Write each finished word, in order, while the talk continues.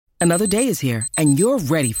Another day is here, and you're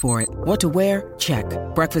ready for it. What to wear? Check.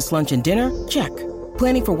 Breakfast, lunch, and dinner? Check.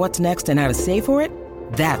 Planning for what's next and how to save for it?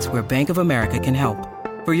 That's where Bank of America can help.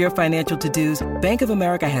 For your financial to-dos, Bank of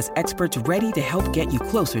America has experts ready to help get you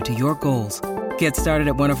closer to your goals. Get started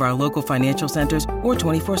at one of our local financial centers or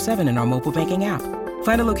 24/7 in our mobile banking app.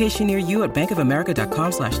 Find a location near you at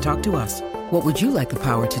bankofamerica.com/talktous. What would you like the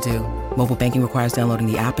power to do? Mobile banking requires downloading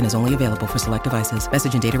the app and is only available for select devices.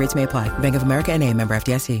 Message and data rates may apply. Bank of America N.A., member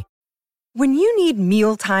FDIC. When you need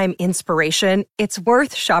mealtime inspiration, it's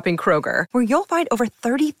worth shopping Kroger, where you'll find over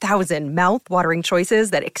 30,000 mouth-watering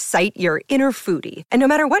choices that excite your inner foodie. And no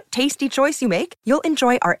matter what tasty choice you make, you'll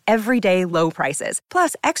enjoy our everyday low prices,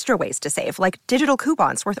 plus extra ways to save, like digital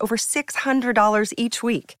coupons worth over $600 each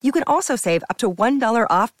week. You can also save up to $1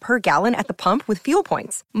 off per gallon at the pump with fuel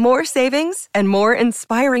points. More savings and more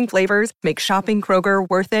inspiring flavors make shopping Kroger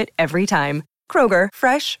worth it every time. Kroger,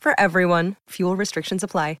 fresh for everyone. Fuel restrictions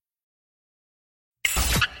apply.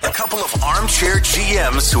 A couple of armchair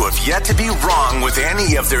GMs who have yet to be wrong with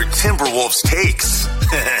any of their Timberwolves takes.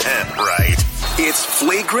 Right. It's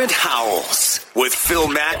Flagrant Howls with Phil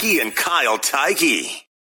Mackey and Kyle Teige.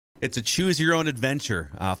 It's a choose your own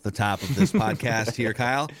adventure off the top of this podcast here,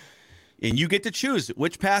 Kyle. And you get to choose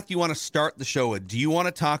which path you want to start the show with. Do you want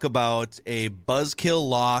to talk about a buzzkill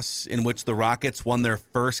loss in which the Rockets won their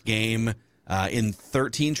first game in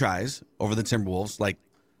 13 tries over the Timberwolves, like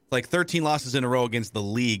 13 losses in a row against the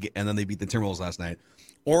league, and then they beat the Timberwolves last night?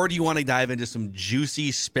 Or do you want to dive into some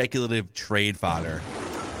juicy, speculative trade fodder?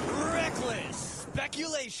 Reckless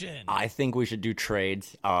speculation. I think we should do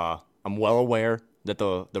trades. I'm well aware that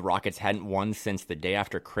the Rockets hadn't won since the day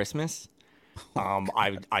after Christmas.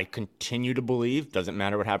 I continue to believe, doesn't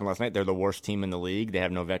matter what happened last night, they're the worst team in the league. They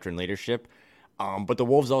have no veteran leadership. But the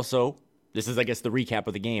Wolves also, this is, I guess, the recap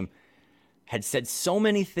of the game, had said so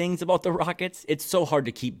many things about the Rockets. It's so hard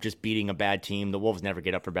to keep just beating a bad team. The Wolves never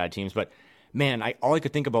get up for bad teams. But, man, all I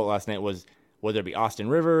could think about last night was whether it be Austin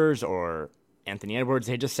Rivers or Anthony Edwards.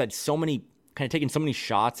 They just said so many, kind of taking so many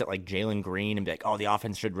shots at, like, Jalen Green and be like, oh, the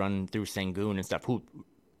offense should run through Sengun and stuff.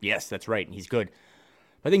 Yes, that's right, and he's good.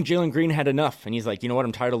 But I think Jalen Green had enough, and he's like, you know what,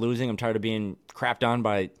 I'm tired of losing. I'm tired of being crapped on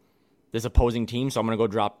by this opposing team, so I'm going to go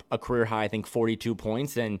drop a career high, I think, 42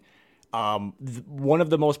 points. And one of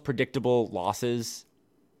the most predictable losses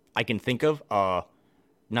I can think of,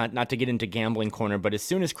 not to get into gambling corner, but as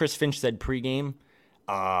soon as Chris Finch said pregame,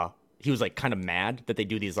 he was like kind of mad that they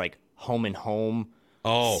do these like home and home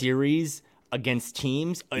series against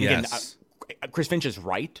teams. And yes. Again, Chris Finch is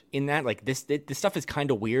right in that. Like this stuff is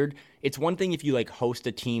kind of weird. It's one thing if you like host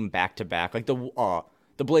a team back to back, like the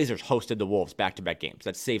Blazers hosted the Wolves back to back games.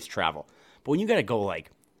 That saves travel. But when you got to go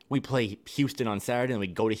like, we play Houston on Saturday and we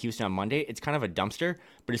go to Houston on Monday, it's kind of a dumpster.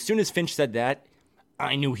 But as soon as Finch said that,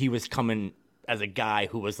 I knew he was coming as a guy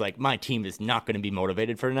who was like, my team is not going to be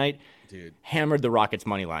motivated for tonight. Dude. Hammered the Rockets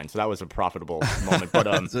money line, so that was a profitable moment.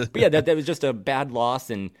 But yeah, that was just a bad loss,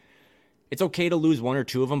 and it's okay to lose one or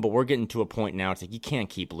two of them, but we're getting to a point now, it's like you can't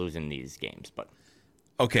keep losing these games. But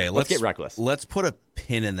okay, let's get reckless. Let's put a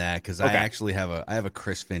pin in that because I actually have a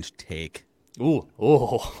Chris Finch take. Ooh.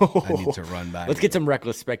 I need to run back. Let's get some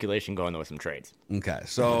reckless speculation going, though, with some trades. Okay,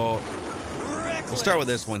 so we'll start with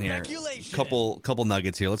this one here. Couple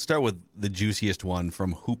nuggets here. Let's start with the juiciest one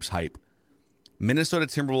from Hoops Hype. Minnesota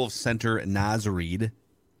Timberwolves center Naz Reid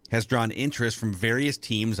has drawn interest from various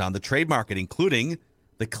teams on the trade market, including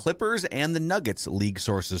the Clippers and the Nuggets, league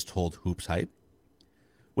sources told Hoops Hype.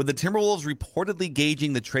 With the Timberwolves reportedly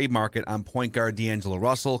gauging the trade market on point guard D'Angelo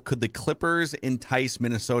Russell, could the Clippers entice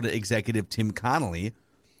Minnesota executive Tim Connolly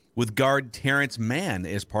with guard Terrence Mann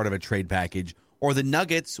as part of a trade package, or the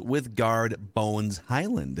Nuggets with guard Bones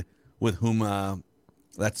Highland, with whom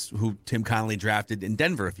that's who Tim Connolly drafted in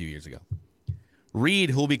Denver a few years ago?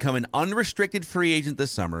 Reid, who will become an unrestricted free agent this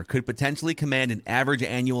summer, could potentially command an average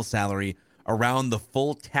annual salary around the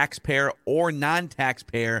full taxpayer or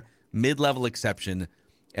non-taxpayer mid-level exception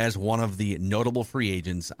as one of the notable free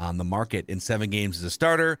agents on the market. In 7 games as a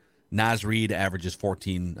starter, Naz Reid averages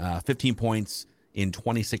 15 points in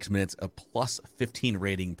 26 minutes, a plus 15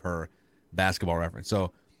 rating per Basketball Reference.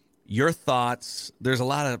 So your thoughts, there's a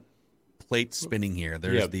lot of plates spinning here.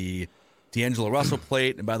 There's the D'Angelo Russell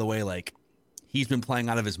plate. And by the way, like, he's been playing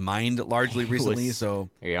out of his mind largely recently. So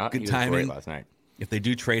good timing. Last night. If they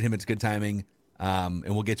do trade him, it's good timing. And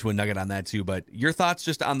we'll get to a nugget on that too. But your thoughts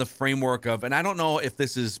just on the framework of, and I don't know if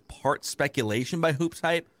this is part speculation by Hoops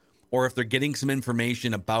Hype or if they're getting some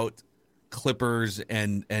information about Clippers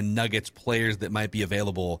and Nuggets players that might be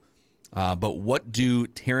available. But what do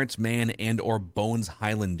Terrence Mann and or Bones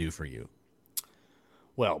Highland do for you?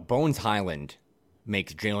 Well, Bones Highland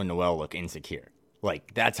makes Jalen Noel look insecure.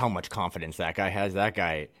 Like, that's how much confidence that guy has. That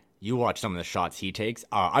guy, you watch some of the shots he takes.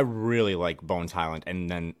 I really like Bones Highland, and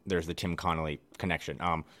then there's the Tim Connolly connection.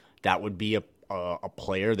 That would be a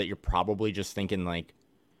player that you're probably just thinking, like,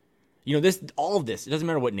 all of this, it doesn't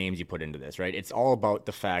matter what names you put into this, right? It's all about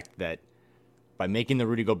the fact that by making the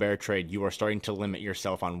Rudy Gobert trade, you are starting to limit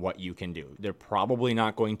yourself on what you can do. They're probably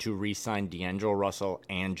not going to re-sign D'Angelo Russell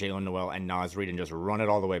and Jalen Noel and Naz Reid and just run it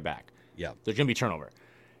all the way back. Yeah. There's going to be turnover.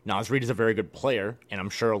 Naz Reid is a very good player, and I'm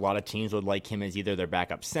sure a lot of teams would like him as either their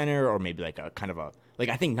backup center or maybe like a kind of a, like,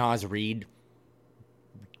 I think Naz Reid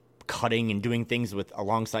cutting and doing things with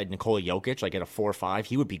alongside Nikola Jokic, like at a 4-5,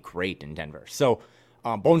 he would be great in Denver. So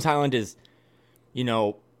Bones Highland is,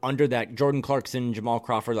 under that Jordan Clarkson, Jamal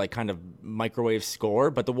Crawford, like kind of microwave score,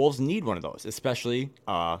 but the Wolves need one of those, especially,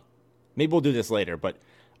 maybe we'll do this later, but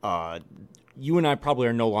you and I probably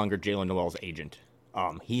are no longer Jalen Noel's agent.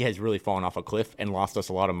 He has really fallen off a cliff and lost us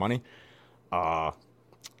a lot of money.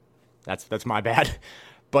 That's my bad.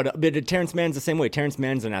 But Terrence Mann's the same way. Terrence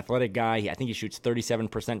Mann's an athletic guy. I think he shoots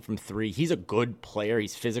 37% from three. He's a good player.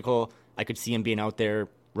 He's physical. I could see him being out there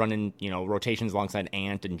running, rotations alongside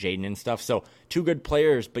Ant and Jaden and stuff. So 2 good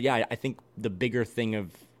players. But yeah, I think the bigger thing of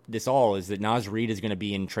this all is that Naz Reid is going to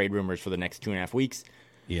be in trade rumors for the next 2.5 weeks.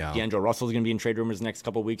 Yeah. D'Angelo Russell is going to be in trade rumors the next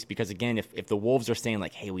couple of weeks because, again, if the Wolves are saying,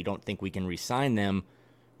 like, hey, we don't think we can re-sign them,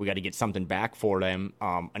 we got to get something back for them.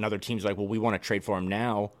 Another team's like, well, we want to trade for him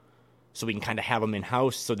now so we can kind of have him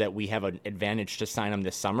in-house so that we have an advantage to sign him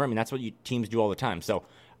this summer. I mean, that's what teams do all the time. So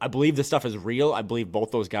I believe this stuff is real. I believe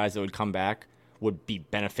both those guys that would come back would be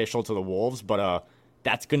beneficial to the Wolves. But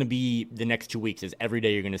that's going to be the next 2 weeks is every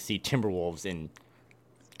day you're going to see Timberwolves in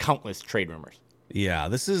countless trade rumors. Yeah,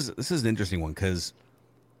 this is an interesting one because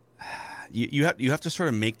you have to sort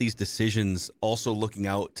of make these decisions also looking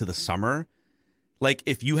out to the summer. Like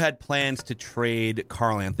if you had plans to trade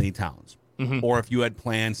Karl Anthony Towns, or if you had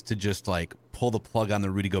plans to just like pull the plug on the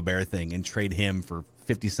Rudy Gobert thing and trade him for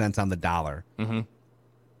 50 cents on the dollar,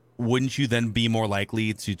 wouldn't you then be more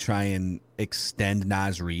likely to try and extend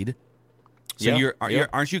Naz Reid? So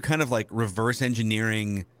aren't you kind of like reverse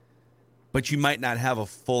engineering, but you might not have a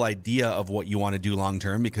full idea of what you want to do long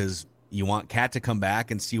term because you want Cat to come back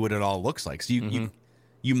and see what it all looks like. So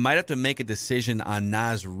you might have to make a decision on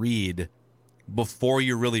Naz Reid before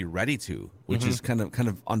you're really ready to, which is kind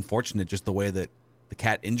of unfortunate, just the way that the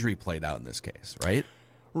Cat injury played out in this case, right?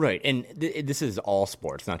 Right, and this is all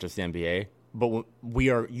sports, not just the NBA. But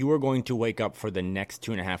you are going to wake up for the next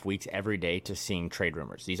 2.5 weeks every day to seeing trade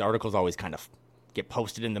rumors. These articles always kind of get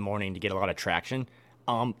posted in the morning to get a lot of traction.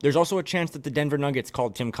 There's also a chance that the Denver Nuggets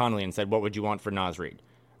called Tim Connolly and said, "What would you want for Naz Reid?"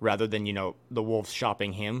 Rather than the Wolves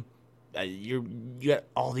shopping him. You got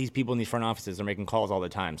all these people in these front offices are making calls all the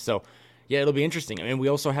time. So yeah, it'll be interesting. I mean, we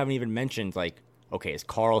also haven't even mentioned, like, okay, is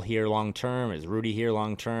Karl here long term? Is Rudy here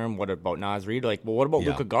long term? What about Naz Reid? Like, well, what about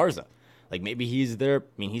Luka Garza? Like, maybe he's there. I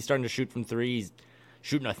mean, he's starting to shoot from three. He's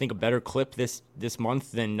shooting, I think, a better clip this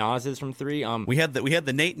month than Naz is from three. We had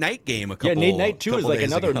the Nate Knight game a couple. Yeah, Nate Knight too is like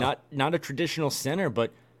another ago. not a traditional center,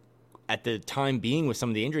 but at the time being with some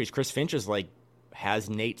of the injuries, Chris Finch is like has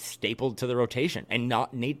Nate stapled to the rotation, and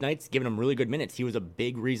not Nate Knight's giving him really good minutes. He was a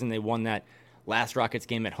big reason they won that last Rockets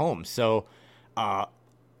game at home. So I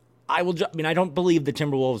don't believe the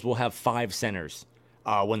Timberwolves will have 5 centers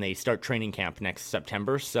when they start training camp next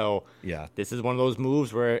September. So yeah, this is one of those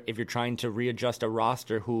moves where if you're trying to readjust a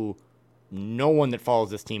roster who no one that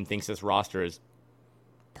follows this team thinks this roster is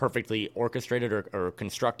perfectly orchestrated or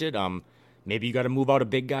constructed, maybe you got to move out a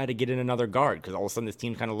big guy to get in another guard because all of a sudden this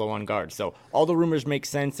team's kind of low on guard. So all the rumors make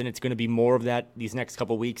sense, and it's going to be more of that these next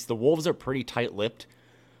couple weeks. The Wolves are pretty tight-lipped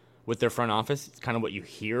with their front office. It's kind of what you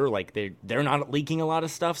hear. Like they're not leaking a lot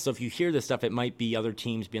of stuff. So if you hear this stuff, it might be other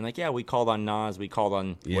teams being like, yeah, we called on Naz, we called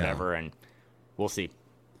on whatever, and we'll see.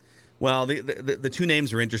 Well, the 2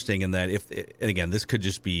 names are interesting in that and again, this could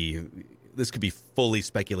be fully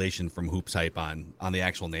speculation from Hoops Hype on the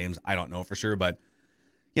actual names. I don't know for sure, but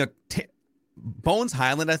Bones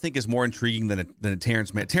Highland I think is more intriguing than a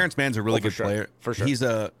Terrence Mann. Terrence Mann's a really good player. For sure.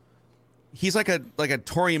 He's like a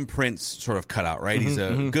Taurean Prince sort of cutout, right? He's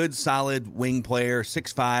a good, solid wing player,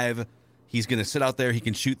 6'5". He's going to sit out there. He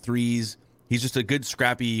can shoot threes. He's just a good,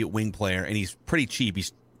 scrappy wing player, and he's pretty cheap.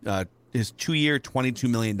 He's his 2-year, $22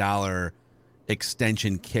 million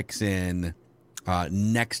extension kicks in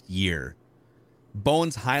next year.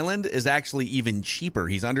 Bones Highland is actually even cheaper.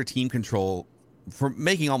 He's under team control for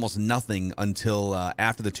making almost nothing until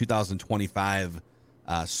after the 2025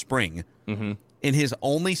 spring. In his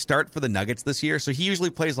only start for the Nuggets this year, so he usually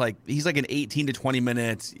plays he's like an 18 to 20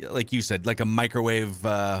 minutes, like you said, like a microwave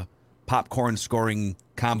popcorn scoring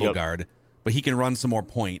combo guard, but he can run some more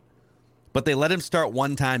point. but they let him start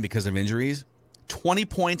one time because of injuries. 20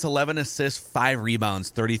 points, 11 assists, 5 rebounds,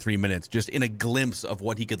 33 minutes, just in a glimpse of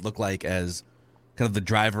what he could look like as kind of the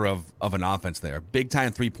driver of an offense there.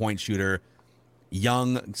 Big-time three-point shooter,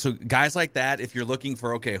 young. So guys like that, if you're looking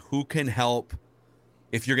for, okay, who can help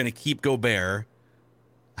if you're going to keep Gobert,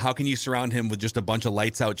 how can you surround him with just a bunch of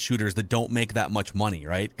lights-out shooters that don't make that much money,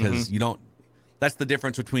 right? Because you don't – that's the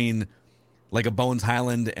difference between – like a Bones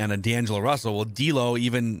Highland and a D'Angelo Russell. Well, D'Lo,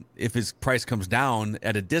 even if his price comes down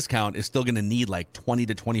at a discount, is still going to need like $20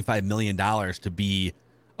 to $25 million to be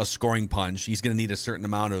a scoring punch. He's going to need a certain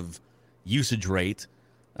amount of usage rate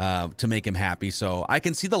to make him happy. So I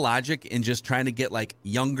can see the logic in just trying to get like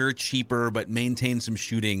younger, cheaper, but maintain some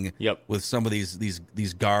shooting with some of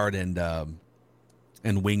these guard and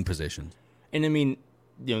wing positions. And I mean,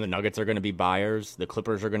 you know, the Nuggets are going to be buyers. The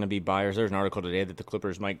Clippers are going to be buyers. There's an article today that the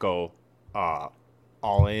Clippers might go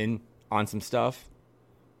all in on some stuff.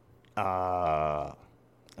 Oh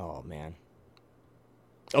man.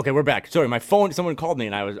 Okay, we're back. Sorry, my phone. Someone called me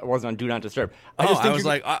and I wasn't on Do Not Disturb.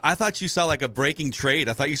 I thought you saw like a breaking trade.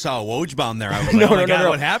 I thought you saw a Woj bomb there. I was like, no,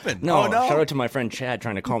 what happened? No, shout out to my friend Chad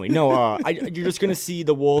trying to call me. No, you're just gonna see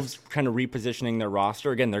the Wolves kind of repositioning their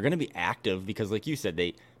roster again. They're gonna be active because, like you said,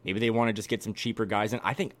 maybe they want to just get some cheaper guys. And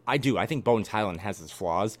I think Bones Highland has his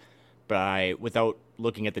flaws. But without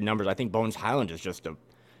looking at the numbers, I think Bones Highland is just a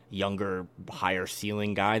younger, higher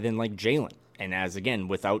ceiling guy than like Jalen. And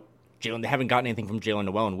without Jalen, they haven't gotten anything from Jalen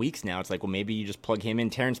Noel in weeks now. It's like, well, maybe you just plug him in.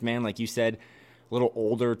 Terrence Mann, like you said, a little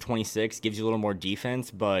older, 26, gives you a little more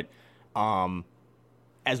defense. But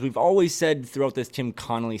as we've always said throughout this Tim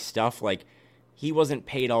Connolly stuff, like he wasn't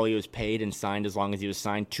paid all he was paid and signed as long as he was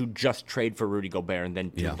signed to just trade for Rudy Gobert and then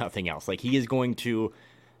do nothing else. Like he is going to.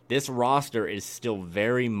 This roster is still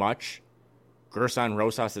very much Gerson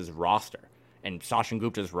Rosas' roster and Sachin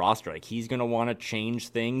Gupta's roster. Like he's going to want to change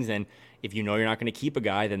things, and if you know you're not going to keep a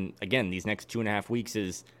guy, then again, these next 2.5 weeks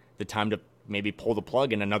is the time to maybe pull the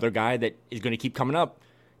plug. And another guy that is going to keep coming up,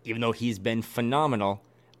 even though he's been phenomenal,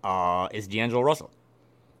 is D'Angelo Russell.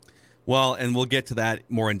 Well, and we'll get to that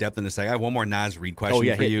more in depth in a second. I have one more Naz Reid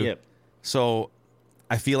question for you. So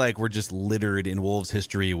I feel like we're just littered in Wolves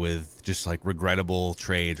history with just like regrettable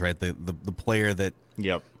trades, right? The player that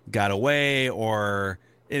got away, and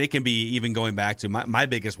it can be even going back to my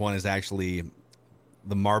biggest one is actually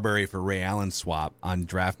the Marbury for Ray Allen swap on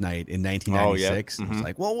draft night in 1996. It's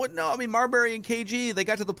like, well, what? No, I mean, Marbury and KG, they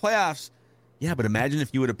got to the playoffs. Yeah, but imagine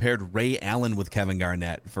if you would have paired Ray Allen with Kevin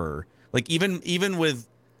Garnett for like even with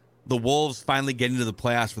the Wolves finally getting to the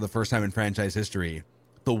playoffs for the first time in franchise history.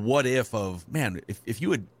 The what if of, man, if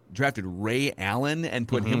you had drafted Ray Allen and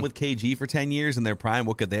put him with KG for 10 years in their prime,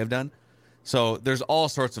 what could they have done? So there's all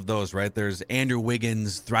sorts of those, right? There's Andrew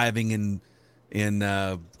Wiggins thriving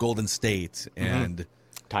in Golden State and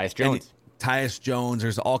Tyus Jones.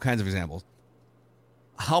 There's all kinds of examples.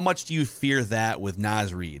 How much do you fear that with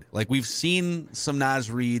Naz Reid? Like we've seen some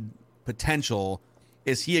Naz Reid potential.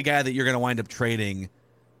 Is he a guy that you're going to wind up trading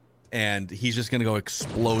and he's just going to go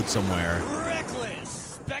explode somewhere?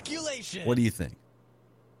 Speculation. What do you think?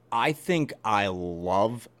 I think I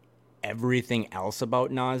love everything else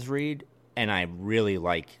about Naz Reid, and I really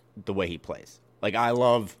like the way he plays. Like, I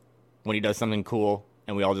love when he does something cool,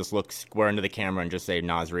 and we all just look square into the camera and just say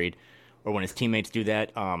Naz Reid, or when his teammates do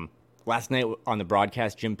that. Last night on the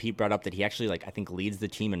broadcast, Jim Pete brought up that he actually, I think leads the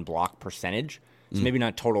team in block percentage. So maybe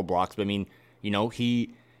not total blocks, but I mean, you know,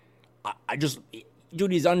 dude,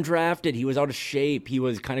 he's undrafted. He was out of shape. He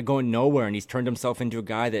was kind of going nowhere, and he's turned himself into a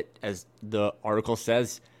guy that, as the article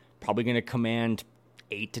says, probably going to command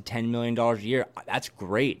 $8 to $10 million a year. That's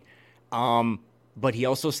great. But he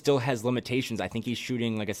also still has limitations. I think he's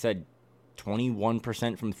shooting, like I said,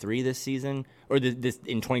 21% from three this season, or this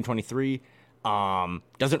in 2023.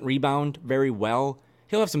 Doesn't rebound very well.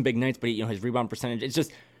 He'll have some big nights, but his rebound percentage, it's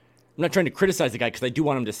just, I'm not trying to criticize the guy because I do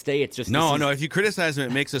want him to stay. It's just no. If you criticize him,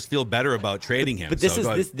 it makes us feel better about trading him. But this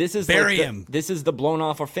is bury him. This is the blown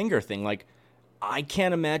off a finger thing. Like, I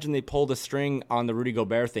can't imagine they pulled a string on the Rudy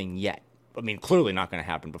Gobert thing yet. I mean, clearly not going to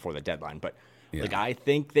happen before the deadline. But I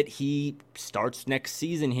think that he starts next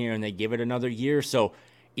season here, and they give it another year. So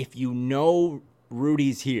if you know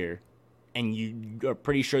Rudy's here, and you are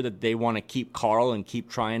pretty sure that they want to keep Carl and keep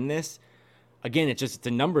trying this. Again, it's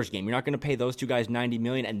a numbers game. You're not going to pay those two guys $90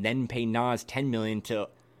 million and then pay Naz $10 million to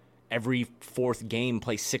every fourth game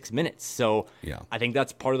play 6 minutes. So I think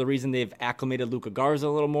that's part of the reason they've acclimated Luka Garza a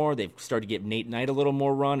little more. They've started to give Nate Knight a little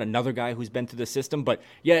more run, another guy who's been through the system. But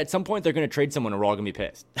at some point they're going to trade someone and we're all going to be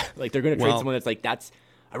pissed. Like they're going to trade someone that's like,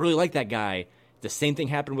 I really like that guy. The same thing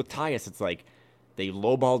happened with Tyus. It's like they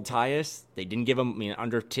lowballed Tyus. They didn't give him,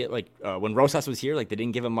 when Rosas was here, they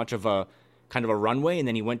didn't give him much of a kind of a runway, and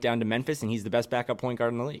then he went down to Memphis, and he's the best backup point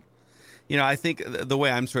guard in the league. You know, I think the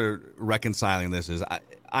way I'm sort of reconciling this is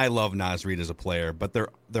I love Naz Reid as a player, but there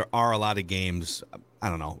are a lot of games, I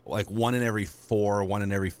don't know, like 1 in every 4, 1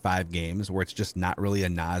 in every 5 games where it's just not really a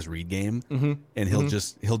Naz Reid game, and he'll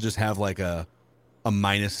just have like a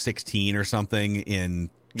minus 16 or something in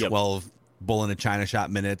 12 bull in a China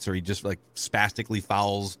shot minutes, or he just like spastically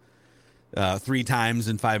fouls 3 times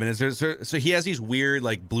in 5 minutes. So he has these weird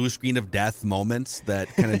like blue screen of death moments that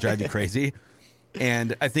kind of drive you crazy.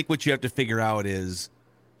 And I think what you have to figure out is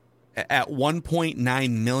at $1.9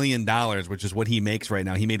 million, which is what he makes right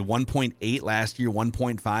now. He made 1.8 last year,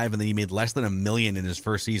 1.5, and then he made less than $1 million in his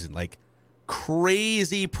first season. Like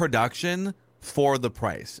crazy production for the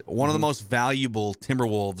price. One of the most valuable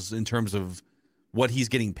Timberwolves in terms of what he's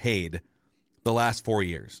getting paid the last 4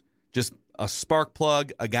 years. Just a spark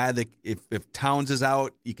plug, a guy that if Towns is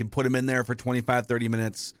out, you can put him in there for 25, 30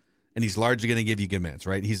 minutes. And he's largely going to give you good minutes,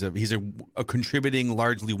 right? He's a contributing,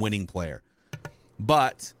 largely winning player.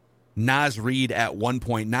 But Naz Reid at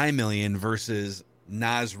 $1.9 million versus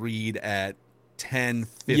Naz Reid at 10,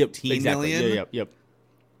 15 million. Yep.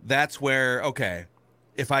 That's where, okay,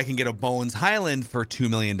 if I can get a Bones Highland for $2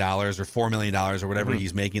 million or $4 million or whatever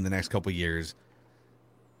he's making the next couple of years,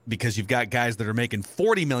 because you've got guys that are making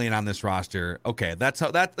 $40 million on this roster. Okay,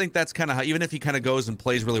 I think that's kind of how, even if he kind of goes and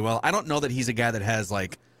plays really well, I don't know that he's a guy that has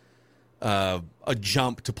like a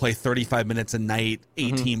jump to play 35 minutes a night,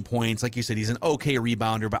 18 points. Like you said, he's an okay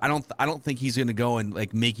rebounder, but I don't think he's going to go and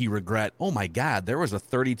like make you regret, oh my God, there was a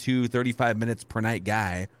 32, 35 minutes per night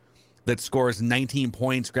guy that scores 19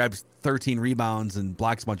 points, grabs 13 rebounds, and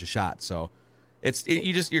blocks a bunch of shots. So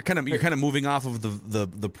you're kind of moving off of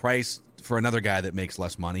the price for another guy that makes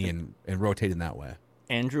less money and rotating that way.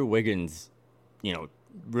 Andrew Wiggins,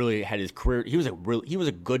 really had his career. He was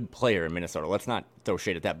a good player in Minnesota. Let's not throw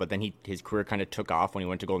shade at that. But then his career kind of took off when he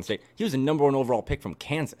went to Golden State. He was a number 1 overall pick from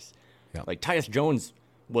Kansas. Yep. Like Tyus Jones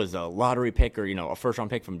was a lottery pick or a first round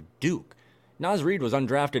pick from Duke. Naz Reid was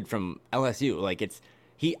undrafted from LSU. Like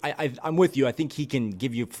I'm with you. I think he can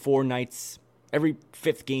give you 4 nights. Every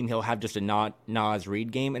 5th game he'll have just a Naz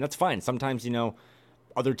Reid game, and that's fine. Sometimes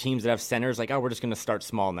other teams that have centers like, we're just going to start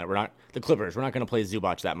small now. We're not the Clippers. We're not going to play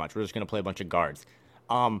Zubac that much. We're just going to play a bunch of guards.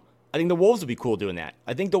 I think the Wolves would be cool doing that.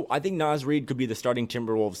 I think Naz Reid could be the starting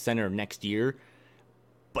Timberwolves center next year,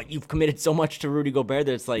 but you've committed so much to Rudy Gobert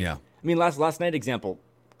that it's like, I mean, last night example,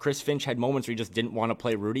 Chris Finch had moments where he just didn't want to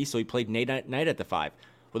play Rudy, so he played Nate at the 5.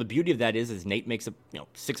 Well, the beauty of that is Nate makes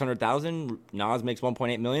 $600,000, Naz makes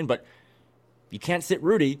 $1.8 million, but you can't sit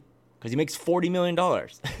Rudy because he makes $40 million.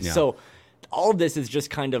 Yeah. So all of this is just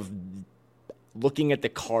kind of looking at the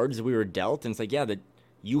cards we were dealt, and it's like, that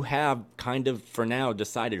you have kind of, for now,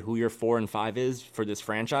 decided who your 4 and 5 is for this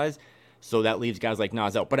franchise. So that leaves guys like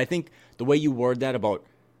Naz out. But I think the way you word that about,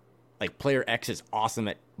 like, player X is awesome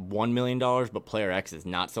at $1 million, but player X is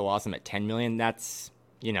not so awesome at $10 million, that's,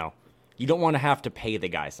 you don't want to have to pay the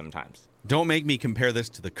guy sometimes. Don't make me compare this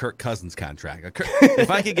to the Kirk Cousins contract.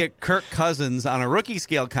 If I could get Kirk Cousins on a rookie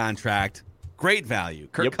scale contract, great value.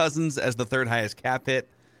 Kirk Cousins as the 3rd highest cap hit,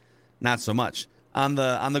 not so much. On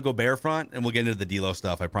the Gobert front, and we'll get into the D'Lo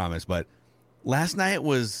stuff, I promise, but last night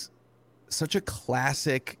was such a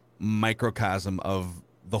classic microcosm of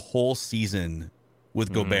the whole season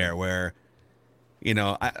with Gobert, where,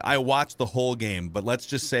 I watched the whole game, but let's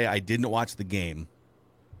just say I didn't watch the game,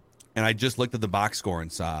 and I just looked at the box score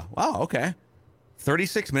and saw, wow, okay,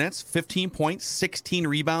 36 minutes, 15 points, 16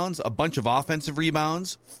 rebounds, a bunch of offensive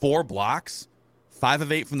rebounds, 4 blocks, 5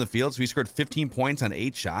 of 8 from the field, so he scored 15 points on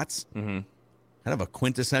 8 shots. Kind of a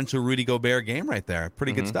quintessential Rudy Gobert game right there.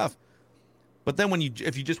 Pretty good stuff. But then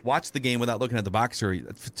if you just watch the game without looking at the box score,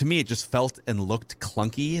 to me it just felt and looked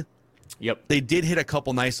clunky. Yep. They did hit a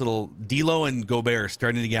couple nice little D'Lo and Gobert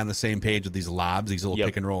starting to get on the same page with these lobs, these little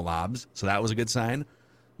pick and roll lobs. So that was a good sign.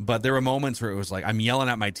 But there were moments where it was like, I'm yelling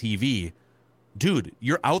at my TV, dude,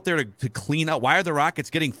 you're out there to clean up. Why are the Rockets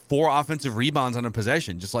getting 4 offensive rebounds on a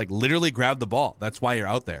possession? Just like literally grab the ball. That's why you're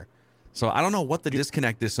out there. So I don't know what the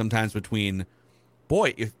disconnect is sometimes between,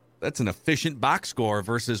 boy, if that's an efficient box score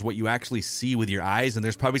versus what you actually see with your eyes. And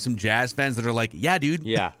there's probably some Jazz fans that are like, yeah, dude.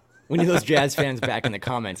 Yeah. We need those Jazz fans back in the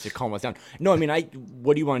comments to calm us down. No, I mean,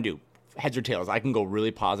 what do you want to do? Heads or tails? I can go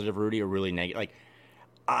really positive, Rudy, or really negative. Like,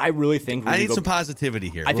 I really think Rudy I need some positivity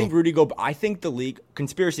here. I think Rudy Gobert. I think the league,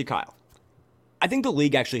 conspiracy Kyle, I think the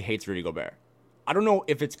league actually hates Rudy Gobert. I don't know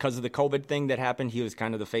if it's because of the COVID thing that happened. He was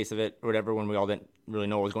kind of the face of it or whatever when we all didn't really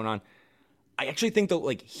know what was going on. I actually think that,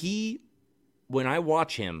 like, when I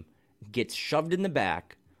watch him, gets shoved in the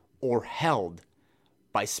back or held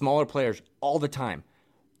by smaller players all the time.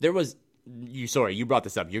 There was you brought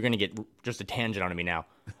this up. You're going to get just a tangent on me now.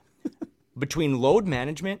 Between load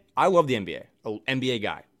management, I love the NBA, an NBA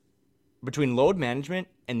guy. Between load management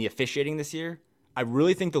and the officiating this year, I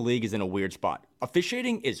really think the league is in a weird spot.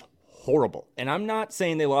 Officiating is horrible. And I'm not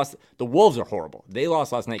saying they lost. The Wolves are horrible. They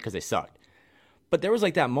lost last night because they sucked. But there was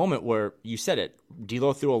like that moment where you said it.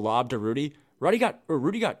 D'Lo threw a lob to Rudy. Rudy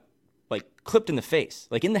got like clipped in the face,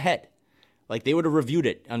 like in the head. Like they would have reviewed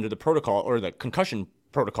it under the protocol or the concussion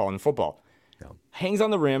protocol in football. Yeah. Hangs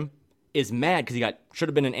on the rim, is mad because should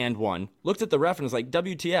have been an and one. Looks at the ref and is like,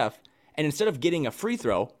 WTF. And instead of getting a free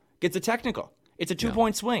throw, gets a technical. It's a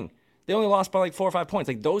 2-point swing. They only lost by like 4 or 5 points.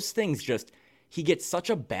 Like those things he gets such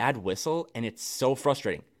a bad whistle and it's so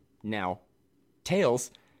frustrating. Now,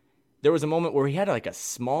 tails, there was a moment where he had like a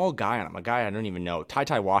small guy on him, a guy I don't even know,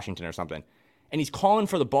 Ty Washington or something, and he's calling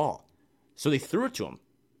for the ball. So they threw it to him,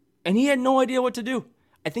 and he had no idea what to do.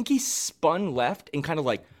 I think he spun left and kind of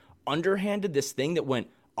like underhanded this thing that went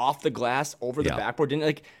off the glass over the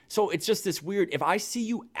backboard. So it's just this weird, if I see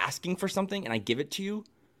you asking for something and I give it to you,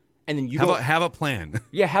 and then you have a plan.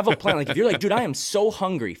 Yeah, have a plan. Like if you're like, dude, I am so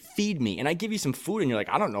hungry, feed me, and I give you some food and you're like,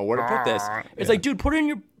 I don't know where to put this. It's like, dude, put it in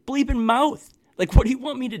your bleeping mouth. Like, what do you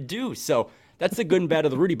want me to do? So that's the good and bad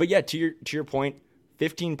of the Rudy. But yeah, to your point,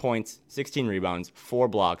 15 points, 16 rebounds, 4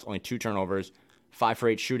 blocks, only 2 turnovers, 5 for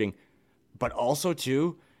 8 shooting. But also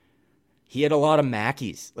too, he had a lot of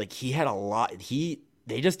Mackies. Like he had a lot.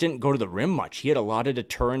 They just didn't go to the rim much. He had a lot of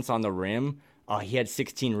deterrence on the rim. He had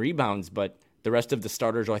 16 rebounds, but the rest of the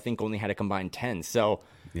starters, I think, only had a combined 10. So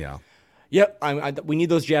yeah. Yep, we need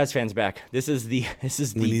those Jazz fans back. This is the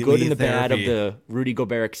good and the bad of the Rudy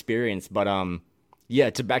Gobert experience. But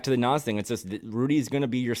back to the Naz thing. It's just Rudy's going to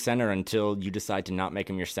be your center until you decide to not make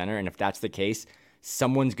him your center. And if that's the case,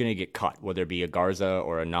 someone's going to get cut, whether it be a Garza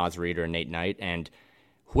or a Naz Reid or a Nate Knight. And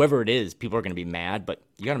whoever it is, people are going to be mad. But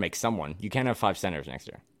you got to make someone. You can't have 5 centers next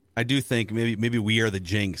year. I do think maybe we are the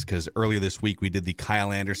jinx because earlier this week we did the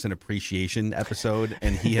Kyle Anderson appreciation episode,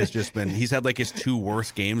 and he's had like his 2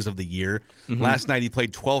 worst games of the year. Mm-hmm. Last night he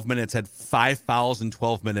played 12 minutes, had 5 fouls in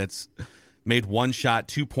 12 minutes, made 1 shot,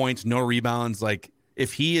 2 points, no rebounds. Like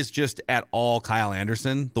if he is just at all Kyle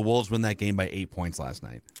Anderson, the Wolves win that game by 8 points last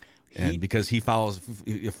night. And because he fouls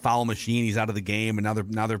a foul machine, he's out of the game,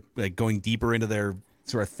 and now they're like going deeper into their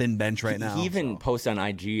sort of thin bench right now. He even posted on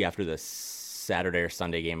IG after this Saturday or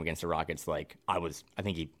Sunday game against the Rockets, like I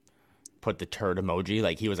think he put the turd emoji.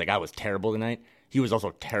 Like he was like, I was terrible tonight. He was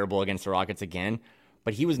also terrible against the Rockets again,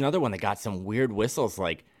 but he was another one that got some weird whistles.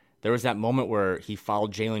 Like there was that moment where he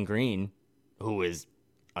fouled Jalen Green, who is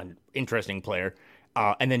an interesting player,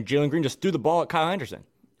 and then Jalen Green just threw the ball at Kyle Anderson.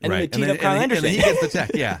 And then they teed up Kyle Anderson. And then he gets the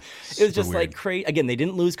tech, yeah. It was just like crazy. Again, they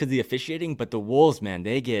didn't lose because of the officiating, but the Wolves, man,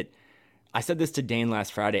 I said this to Dane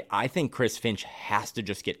last Friday, I think Chris Finch has to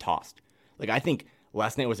just get tossed. Like, I think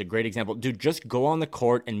last night was a great example. Dude, just go on the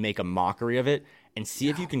court and make a mockery of it and see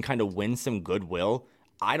if you can kind of win some goodwill.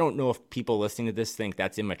 I don't know if people listening to this think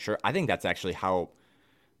that's immature. I think that's actually how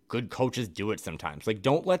good coaches do it sometimes. Like,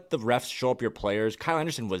 don't let the refs show up your players. Kyle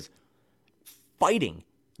Anderson was fighting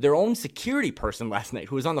their own security person last night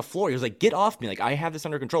who was on the floor. He was like, get off me. Like, I have this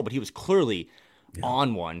under control. But he was clearly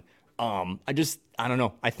on one. I don't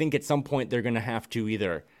know. I think at some point they're going to have to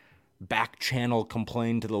either back channel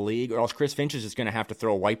complain to the league, or else Chris Finch is just going to have to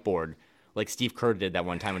throw a whiteboard like Steve Kerr did that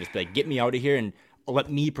one time and just be like, get me out of here and let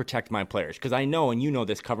me protect my players. Because I know, and you know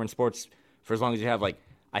this, covering sports for as long as you have, like,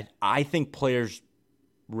 I think players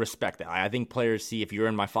respect that. I think players see if you're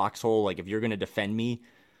in my foxhole, like if you're going to defend me,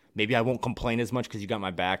 maybe I won't complain as much because you got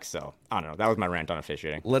my back. So I don't know. That was my rant on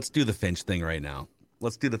officiating. Let's do the Finch thing right now.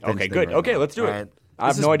 Let's do the Finch thing. Okay, good. Right okay, now. Let's do it. Right. I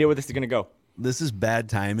have no idea where this is going to go. This is bad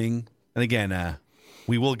timing. And again,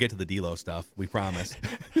 we will get to the D'Lo stuff. We promise.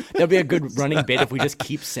 That'll be a good running bit if we just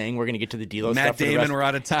keep saying we're going to get to the D'Lo stuff. Matt Damon, we're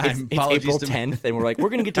out of time. It's April 10th, and we're like, we're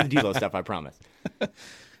going to get to the D'Lo stuff, I promise.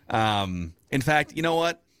 In fact, you know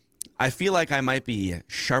what? I feel like I might be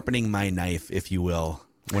sharpening my knife, if you will,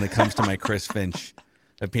 when it comes to my Chris Finch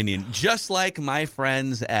opinion. Just like my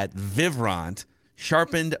friends at Vivrant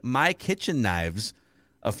sharpened my kitchen knives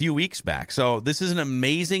a few weeks back. So this is an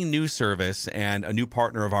amazing new service and a new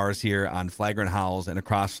partner of ours here on Flagrant Howls and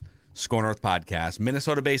across Score North Podcast.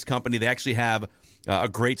 Minnesota-based company. They actually have a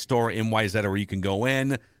great store in Wayzata where you can go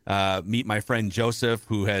in, meet my friend Joseph,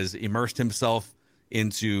 who has immersed himself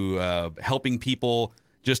into helping people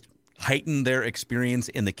just heighten their experience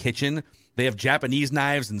in the kitchen. They have Japanese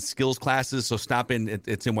knives and skills classes, so stop in.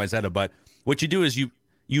 It's in Wayzata. But what you do is you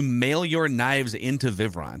mail your knives into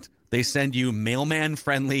Vivrant. They send you mailman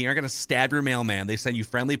friendly. You're not going to stab your mailman. They send you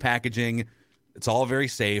friendly packaging. It's all very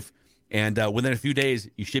safe. And within a few days,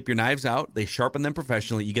 you ship your knives out. They sharpen them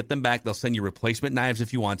professionally. You get them back. They'll send you replacement knives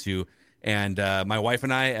if you want to. And my wife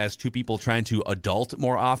and I, as two people trying to adult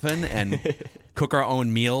more often and cook our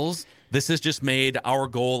own meals, this has just made our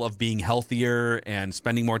goal of being healthier and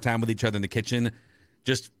spending more time with each other in the kitchen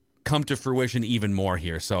just come to fruition even more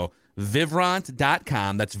here. So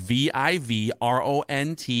Vivrant.com, that's Vivront.com.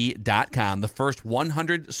 The first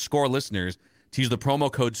 100 SCORE listeners to use the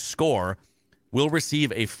promo code SCORE will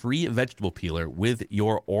receive a free vegetable peeler with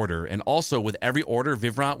your order. And also, with every order,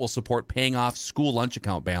 Vivrant will support paying off school lunch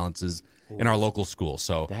account balances in our local schools.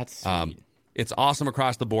 So that's sweet. It's awesome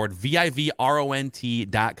across the board. Vivront.com,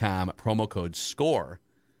 promo code SCORE.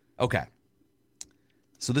 Okay.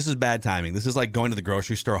 So this is bad timing. This is like going to the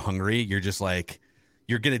grocery store hungry. You're just like,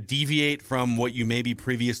 you're going to deviate from what you maybe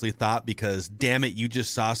previously thought because, damn it, you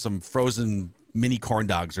just saw some frozen mini corn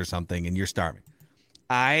dogs or something and you're starving.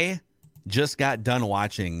 I just got done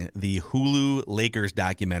watching the Hulu Lakers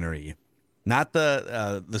documentary. Not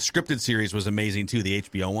the scripted series was amazing too, the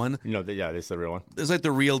HBO one. No, yeah, this is the real one. It's like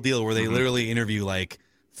the real deal where they literally interview like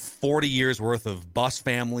 40 years worth of Bus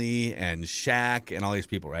family and Shaq and all these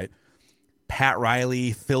people, right? Pat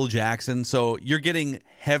Riley, Phil Jackson. So you're getting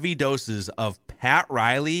heavy doses of Pat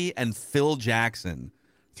Riley and Phil Jackson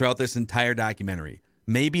throughout this entire documentary.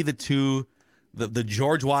 Maybe the two, the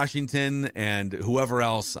George Washington and whoever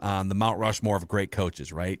else on the Mount Rushmore of great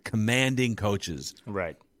coaches, right? Commanding coaches.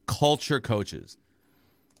 Right. Culture coaches.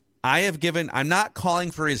 I'm not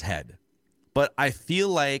calling for his head, but I feel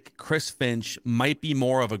like Chris Finch might be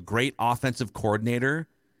more of a great offensive coordinator.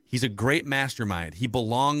 He's a great mastermind. He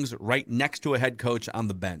belongs right next to a head coach on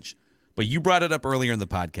the bench. But you brought it up earlier in the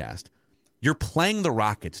podcast. You're playing the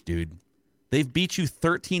Rockets, dude. They've beat you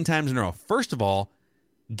 13 times in a row. First of all,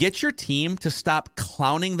 get your team to stop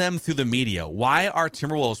clowning them through the media. Why are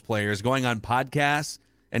Timberwolves players going on podcasts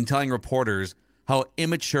and telling reporters how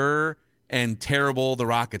immature and terrible the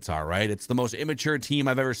Rockets are, right? It's the most immature team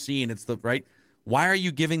I've ever seen. Right? Why are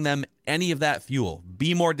you giving them any of that fuel?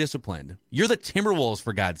 Be more disciplined. You're the Timberwolves,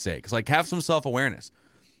 for God's sakes. Like, have some self-awareness.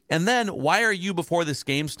 And then why are you, before this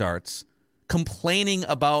game starts, complaining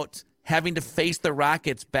about having to face the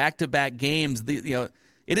Rockets back-to-back games? It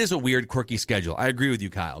is a weird, quirky schedule. I agree with you,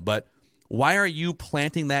 Kyle. But why are you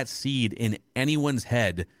planting that seed in anyone's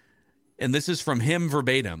head? And this is from him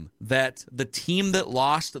verbatim, that the team that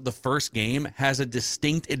lost the first game has a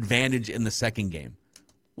distinct advantage in the second game.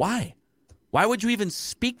 Why? Why would you even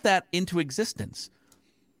speak that into existence?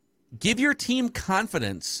 Give your team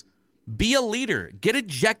confidence. Be a leader. Get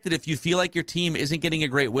ejected if you feel like your team isn't getting a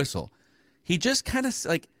great whistle. He just kind of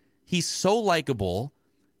he's so likable.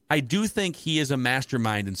 I do think he is a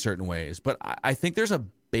mastermind in certain ways, but I think there's a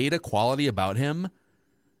beta quality about him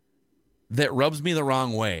that rubs me the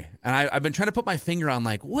wrong way. And I've been trying to put my finger on,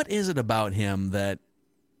 what is it about him that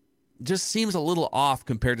just seems a little off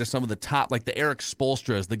compared to some of the top, like the Eric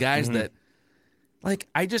Spoelstras, the guys that, I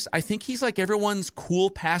think he's like everyone's cool,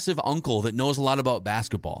 passive uncle that knows a lot about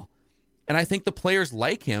basketball. And I think the players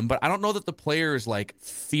like him, but I don't know that the players,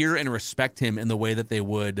 fear and respect him in the way that they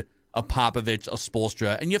would a Popovich, a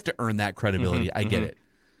Spoelstra. And you have to earn that credibility. I get it.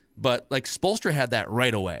 But, Spoelstra had that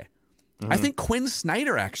right away. I think Quinn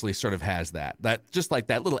Snyder actually sort of has that just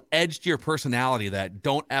that little edge to your personality, that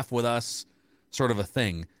don't F with us sort of a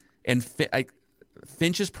thing. And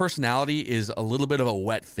Finch's personality is a little bit of a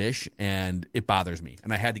wet fish, and it bothers me.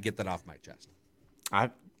 And I had to get that off my chest.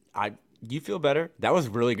 You feel better? That was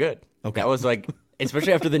really good. Okay. That was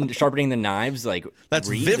especially after the sharpening the knives, that's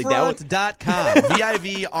Vivront.com.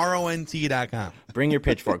 Vivront.com. Bring your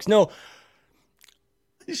pitchforks. No.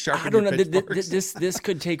 I don't know. This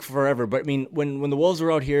could take forever. But I mean, when the Wolves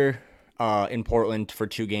were out here in Portland for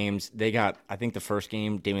 2 games, they got, I think the first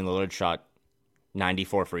game, Damian Lillard shot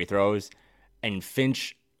 94 free throws, and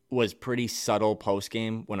Finch was pretty subtle post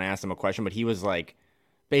game when I asked him a question, but he was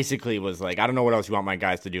basically was I don't know what else you want my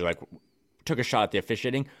guys to do. Took a shot at the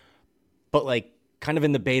officiating, but kind of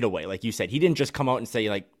in the beta way, like you said, he didn't just come out and say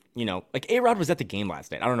A-Rod was at the game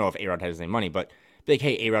last night. I don't know if A-Rod had his own money, but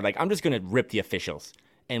hey, A-Rod, I'm just gonna rip the officials.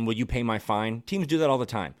 And will you pay my fine? Teams do that all the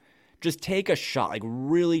time. Just take a shot,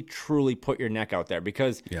 really, truly put your neck out there.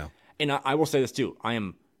 Because, and I will say this too, I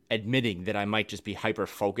am admitting that I might just be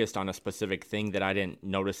hyper-focused on a specific thing that I didn't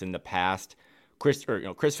notice in the past. Chris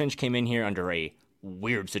Finch came in here under a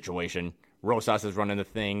weird situation. Rosas is running the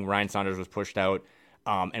thing. Ryan Saunders was pushed out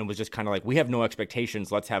and was just kind of we have no expectations.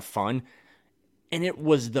 Let's have fun. And it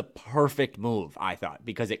was the perfect move, I thought,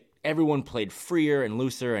 because everyone played freer and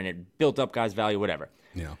looser, and it built up guys' value, whatever.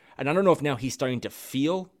 Yeah. And I don't know if now he's starting to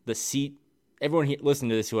feel the seat. Everyone listening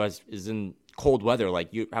to this who is in cold weather,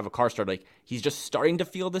 like you have a car start, like he's just starting to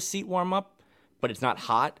feel the seat warm up, but it's not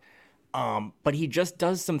hot. But he just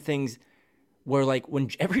does some things where, like,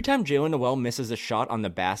 every time Jalen Noel misses a shot on the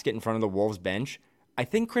basket in front of the Wolves bench, I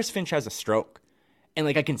think Chris Finch has a stroke. And,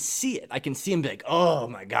 like, I can see it. I can see him be like, oh,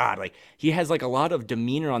 my God. Like, he has, like, a lot of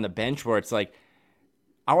demeanor on the bench where it's like,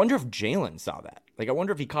 I wonder if Jalen saw that. Like, I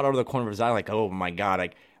wonder if he caught out of the corner of his eye, like, oh, my God.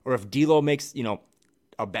 Like, or if D'Lo makes,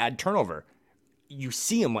 a bad turnover. You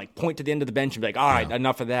see him, like, point to the end of the bench and be like, all right,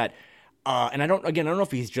 enough of that. And I don't know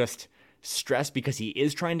if he's just stressed because he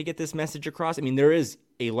is trying to get this message across. I mean, there is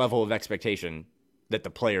a level of expectation that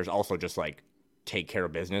the players also just, like, take care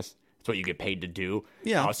of business. It's what you get paid to do.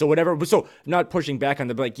 Yeah. So whatever. So not pushing back on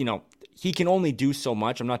the, like, he can only do so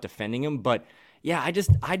much. I'm not defending him, but yeah,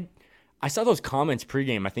 I saw those comments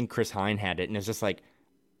pregame. I think Chris Hine had it, and it's just like,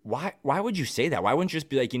 why would you say that? Why wouldn't you just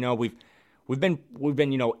be like, we've been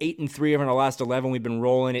 8-3 over the last 11. We've been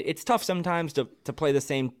rolling. It's tough sometimes to play the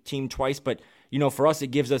same team twice, but for us, it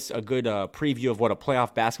gives us a good preview of what a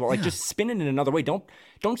playoff basketball, like, just spin it in another way. Don't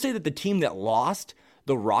say that the team that lost,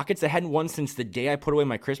 the Rockets, that hadn't won since the day I put away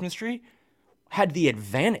my Christmas tree, had the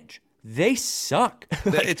advantage. They suck.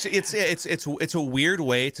 It's a weird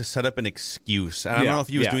way to set up an excuse. I don't know if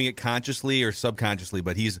he was doing it consciously or subconsciously,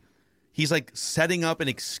 but he's like setting up an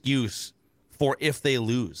excuse for if they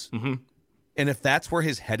lose. Mm-hmm. And if that's where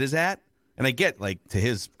his head is at, and I get, like, to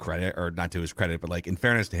his credit, or not to his credit, but, like, in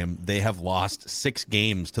fairness to him, they have lost 6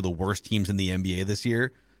 games to the worst teams in the NBA this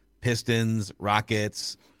year: Pistons,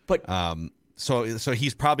 Rockets. But so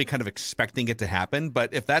he's probably kind of expecting it to happen.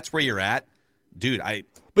 But if that's where you're at, dude,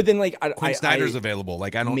 But then, like, Quinn Snyder's available.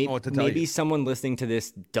 Like, I don't know what to tell you. Maybe someone listening to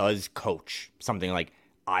this does coach something. Like,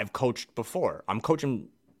 I've coached before. I'm coaching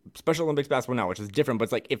Special Olympics basketball now, which is different. But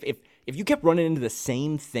it's like, if you kept running into the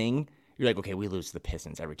same thing, you're like, okay, we lose to the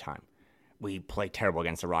Pistons every time. We play terrible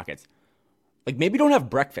against the Rockets. Like, maybe don't have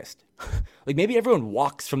breakfast. Like, maybe everyone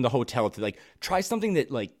walks from the hotel to, like, try something that,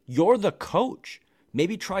 like, you're the coach.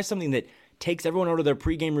 Maybe try something that takes everyone out of their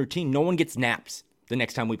pregame routine. No one gets naps the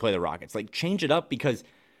next time we play the Rockets. Like, change it up, because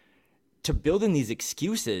to build in these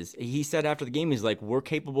excuses, he said after the game, he's like, we're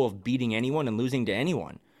capable of beating anyone and losing to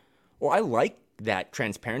anyone. Well, I like that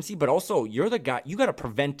transparency, but also you're the guy, you got to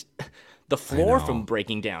prevent the floor from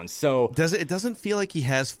breaking down. So it doesn't feel like he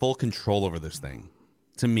has full control over this thing.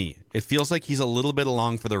 To me, it feels like he's a little bit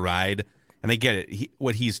along for the ride, and I get it.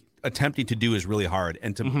 What he's attempting to do is really hard.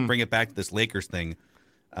 And to bring it back to this Lakers thing,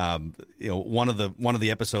 one of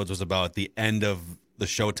the episodes was about the end of the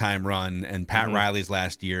Showtime run and Pat Riley's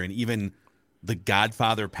last year, and even the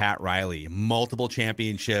Godfather Pat Riley, multiple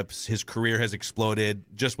championships. His career has exploded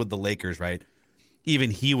just with the Lakers, right?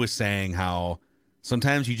 Even he was saying how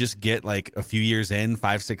sometimes you just get, like, a few years in,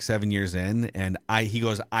 5, 6, 7 years in, and he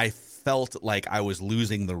goes, I felt like I was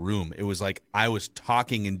losing the room. It was like I was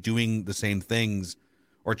talking and doing the same things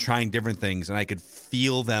or trying different things, and I could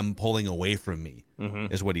feel them pulling away from me,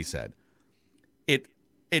 is what he said.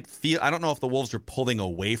 I don't know if the Wolves are pulling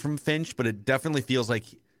away from Finch, but it definitely feels like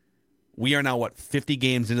we are now, 50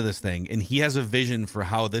 games into this thing, and he has a vision for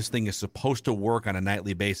how this thing is supposed to work on a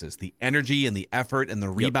nightly basis. The energy and the effort and the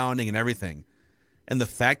rebounding and everything. And the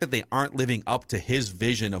fact that they aren't living up to his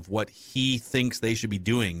vision of what he thinks they should be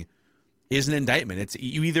doing is an indictment. It's,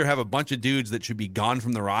 you either have a bunch of dudes that should be gone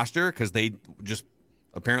from the roster because they just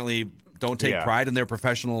apparently don't take pride in their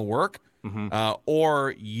professional work,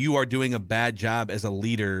 or you are doing a bad job as a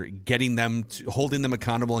leader, getting them holding them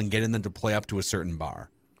accountable and getting them to play up to a certain bar.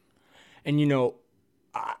 And,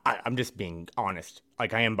 I'm just being honest.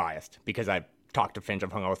 Like, I am biased because I've talked to Finch.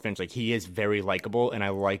 I've hung out with Finch. Like, he is very likable, and I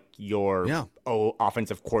like your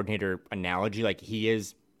offensive coordinator analogy. Like, he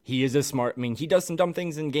is a smart. I mean, he does some dumb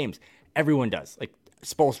things in games. Everyone does. Like,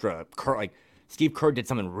 Spoelstra, Kerr, like Steve Kerr did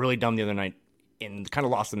something really dumb the other night and kind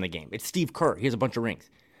of lost in the game. It's Steve Kerr. He has a bunch of rings.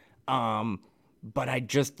 But I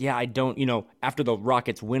don't, after the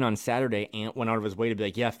Rockets win on Saturday, Ant went out of his way to be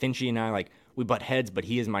like, yeah, Finchy and I, like, we butt heads, but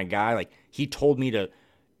he is my guy. Like, he told me to,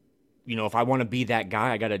 if I want to be that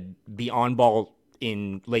guy, I got to be on ball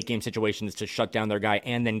in late game situations to shut down their guy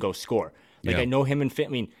and then go score. Like, I know him and Finn. I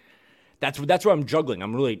mean, that's where I'm juggling.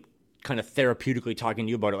 I'm really kind of therapeutically talking to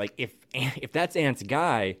you about it. Like, if that's Ant's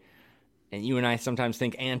guy, and you and I sometimes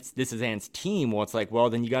think this is Ant's team, well, it's like, well,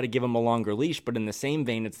 then you got to give him a longer leash. But in the same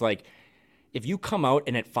vein, it's like, if you come out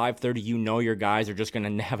and at 5:30, your guys are just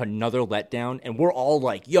going to have another letdown, and we're all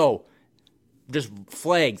like, yo, just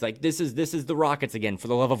flags, like, this is the Rockets again, for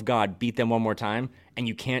the love of God, beat them one more time, and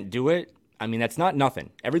you can't do it. I mean, that's not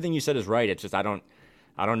nothing. Everything you said is right. It's just I don't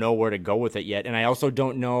know where to go with it yet. And I also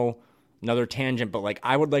don't know, another tangent, but, like,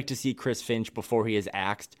 I would like to see Chris Finch, before he is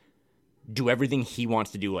axed, do everything he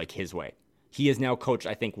wants to do, like, his way. He has now coached,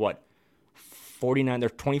 I think, 49? They're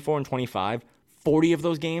 24 and 25. 40 of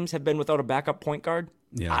those games have been without a backup point guard.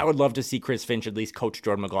 Yeah. I would love to see Chris Finch at least coach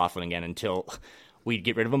Jordan McLaughlin again until we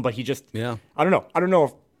get rid of him. But he just, yeah. I don't know. I don't know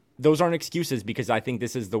if those aren't excuses, because I think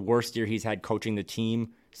this is the worst year he's had coaching the team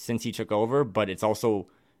since he took over, but it's also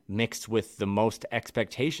mixed with the most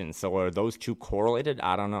expectations. So are those two correlated?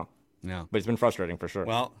 I don't know. Yeah. But it's been frustrating for sure.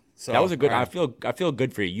 Well, so that was a good. right. I feel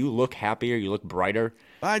good for you. You look happier. You look brighter.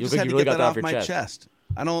 I you just look had like to you really get got that off your my chest.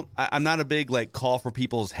 I'm not a big like call for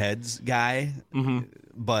people's heads guy,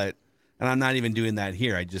 but I'm not even doing that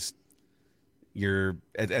here. I just you're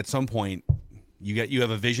at some point you have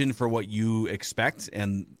a vision for what you expect,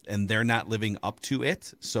 and they're not living up to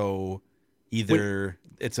it. So either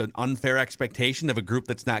it's an unfair expectation of a group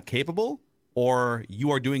that's not capable, or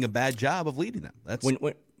you are doing a bad job of leading them. That's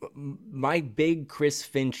when my big Chris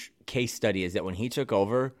Finch case study is that when he took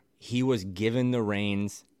over, he was given the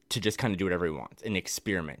reins to just kind of do whatever he wants and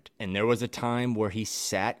experiment. And there was a time where he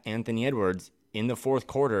sat Anthony Edwards in the fourth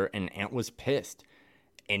quarter, and Ant was pissed.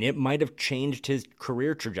 And it might have changed his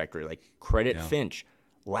career trajectory. Like, credit Finch.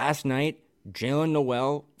 Last night, Jalen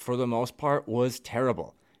Noel, for the most part, was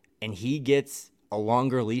terrible. And he gets a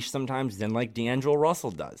longer leash sometimes than like D'Angelo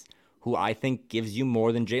Russell does, who I think gives you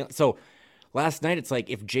more than Jalen. So last night, it's like,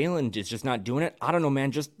 if Jalen is just not doing it, I don't know,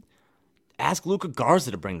 man, just ask Luka Garza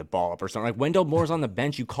to bring the ball up or something. Like, Wendell Moore's on the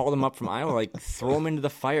bench. You called him up from Iowa. Like, throw him into the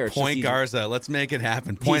fire. It's point Garza. Let's make it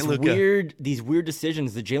happen. Point Luka. These weird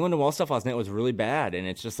decisions. The Jalen Noel stuff last night was really bad, and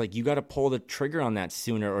it's just like, you got to pull the trigger on that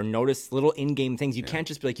sooner, or notice little in-game things. You can't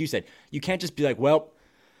just be like you said. You can't just be like, well,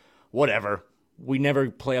 whatever. We never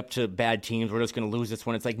play up to bad teams. We're just going to lose this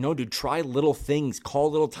one. It's like, no, dude, try little things. Call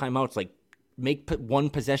little timeouts. Like, make one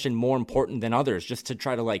possession more important than others, just to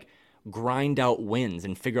try to like grind out wins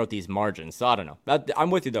and figure out these margins. So I don't know. I'm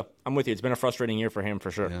with you though. I'm with you. It's been a frustrating year for him for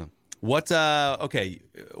sure. Yeah. What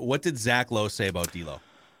did Zach Lowe say about D'Lo?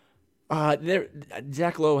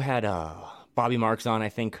 Zach Lowe had Bobby Marks on, I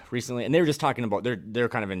think, recently, and they were just talking about they're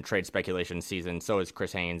kind of in trade speculation season. So is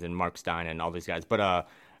Chris Haynes and Mark Stein and all these guys. But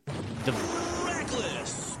the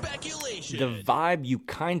vibe you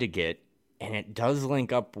kind of get, and it does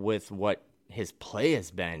link up with what his play has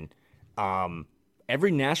been.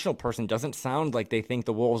 Every national person doesn't sound like they think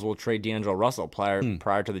the Wolves will trade D'Angelo Russell prior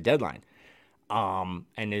to the deadline.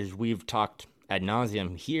 And as we've talked ad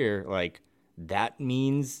nauseum here, like, that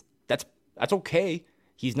means that's okay.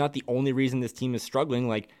 He's not the only reason this team is struggling.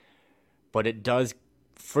 Like, but it does,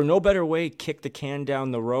 for no better way, kick the can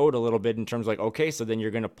down the road a little bit in terms of like, okay, so then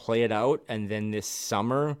you're going to play it out, and then this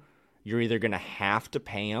summer you're either going to have to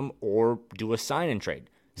pay him or do a sign and trade.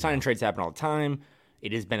 Sign and trades happen all the time.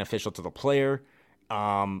 It is beneficial to the player.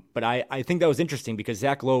 But I think that was interesting because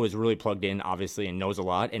Zach Lowe is really plugged in, obviously, and knows a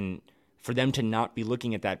lot. And for them to not be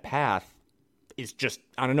looking at that path is just,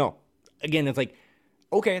 I don't know. Again, it's like,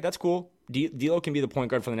 okay, that's cool. D'Lo can be the point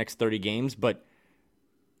guard for the next 30 games, but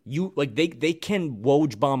they can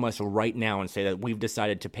Woj bomb us right now and say that we've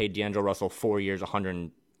decided to pay D'Angelo Russell 4 years,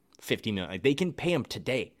 $150 million. Like, they can pay him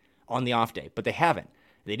today on the off day, but they haven't.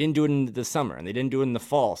 They didn't do it in the summer, and they didn't do it in the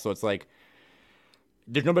fall. So it's like,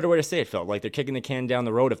 there's no better way to say it, Phil. Like, they're kicking the can down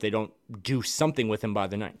the road if they don't do something with him by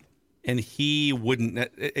the ninth. And he wouldn't.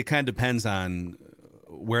 It kind of depends on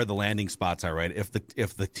where the landing spots are, right?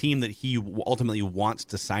 If the team that he ultimately wants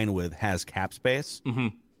to sign with has cap space,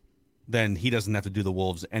 then he doesn't have to do the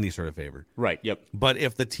Wolves any sort of favor. Right, yep. But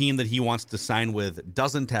if the team that he wants to sign with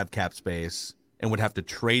doesn't have cap space and would have to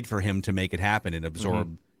trade for him to make it happen and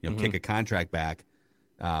absorb, kick a contract back,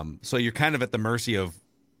 so you're kind of at the mercy of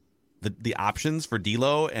the options for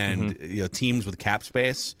D'Lo and teams with cap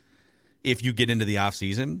space if you get into the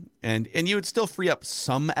offseason. And you would still free up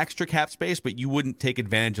some extra cap space, but you wouldn't take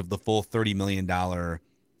advantage of the full $30 million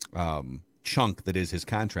chunk that is his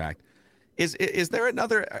contract. Is there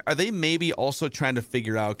another? Are they maybe also trying to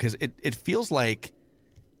figure out, because it feels like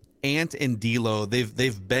Ant and D'Lo,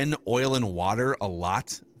 they've been oil and water a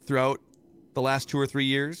lot throughout the last 2 or 3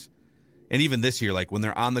 years. And even this year, like when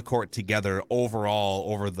they're on the court together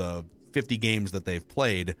overall over the 50 games that they've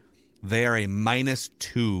played, they are a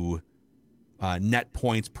 -2 net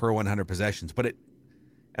points per 100 possessions. But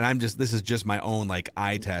this is just my own like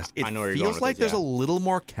eye test. It feels like there's a little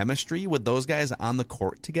more chemistry with those guys on the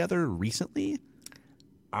court together recently.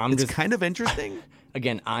 It's kind of interesting.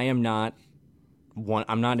 Again, I'm not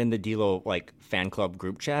in the D'Lo like fan club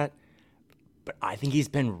group chat, but I think he's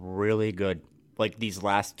been really good. Like these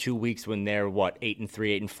last 2 weeks when they're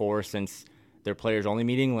 8-3, 8-4 since their players only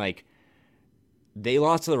meeting, like they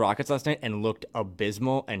lost to the Rockets last night and looked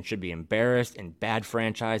abysmal and should be embarrassed and bad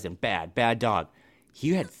franchise and bad dog.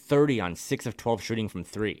 He had 30 on 6 of 12 shooting from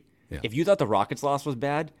 3. If you thought the Rockets' loss was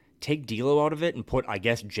bad, take D'Lo out of it and put, I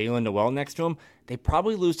guess, Jalen Noel next to him. They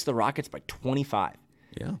probably lose to the Rockets by 25.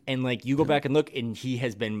 Yeah. And, like, you go back and look, and he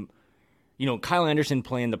has been, Kyle Anderson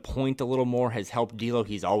playing the point a little more has helped D'Lo.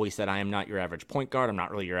 He's always said, I am not your average point guard. I'm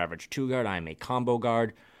not really your average two guard. I am a combo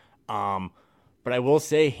guard. But I will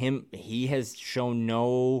say he has shown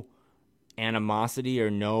no animosity or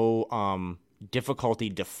no difficulty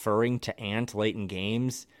deferring to Ant late in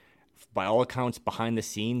games. By all accounts, behind the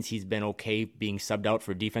scenes, he's been okay being subbed out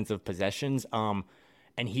for defensive possessions. And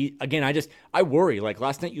I worry. Like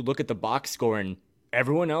last night, you look at the box score, and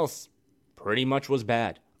everyone else pretty much was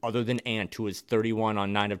bad, other than Ant, who was 31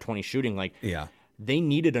 on 9 of 20 shooting. Like, they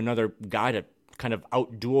needed another guy to kind of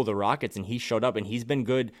outduel the Rockets, and he showed up, and he's been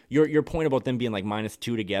good. Your point about them being like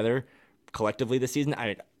 -2 together collectively this season,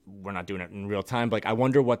 we're not doing it in real time, but like, I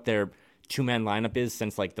wonder what their two-man lineup is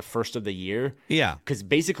since like the first of the year. Yeah. Because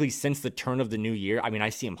basically since the turn of the new year, I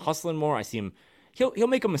see him hustling more. I see him, he'll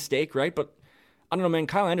make a mistake, right? But I don't know, man,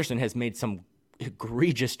 Kyle Anderson has made some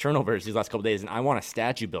egregious turnovers these last couple days, and I want a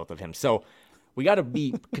statue built of him. So we got to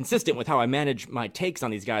be consistent with how I manage my takes on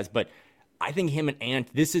these guys, but I think him and Ant,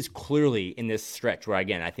 this is clearly in this stretch where,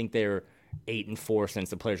 again, I think they're 8-4 since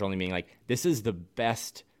the players only being like, this is the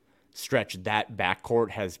best stretch that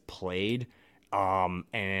backcourt has played.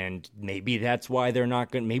 And maybe that's why they're not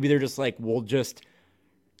going to, maybe they're just like,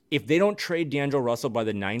 if they don't trade D'Angelo Russell by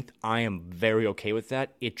the 9th, I am very okay with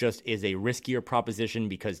that. It just is a riskier proposition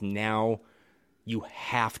because now you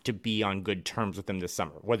have to be on good terms with him this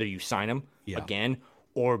summer, whether you sign him again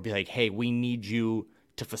or be like, hey, we need you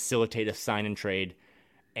to facilitate a sign and trade.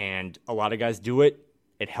 And a lot of guys do it.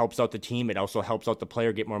 It helps out the team. It also helps out the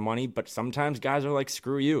player get more money. But sometimes guys are like,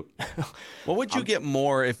 screw you. What would you get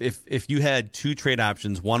more if you had two trade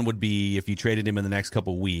options? One would be if you traded him in the next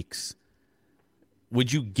couple weeks.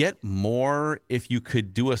 Would you get more if you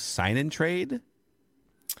could do a sign and trade?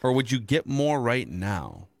 Or would you get more right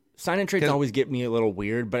now? Sign and trades always get me a little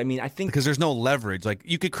weird, but I think because there's no leverage. Like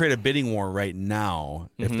you could create a bidding war right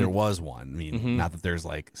now if there was one. Not that there's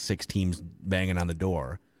like 6 teams banging on the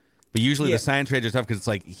door, but usually the sign and trades are tough because it's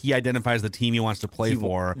like he identifies the team he wants to play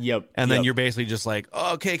for. And then you're basically just like,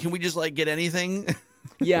 oh, okay, can we just like get anything?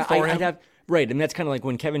 Yeah, I'd have right. That's kind of like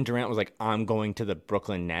when Kevin Durant was like, I'm going to the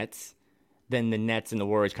Brooklyn Nets. Then the Nets and the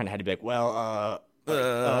Warriors kind of had to be like, well,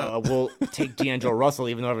 we'll take D'Angelo Russell,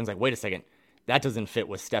 even though everyone's like, wait a second. That doesn't fit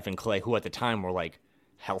with Steph and Clay, who at the time were like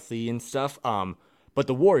healthy and stuff. But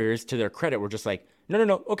the Warriors, to their credit, were just like,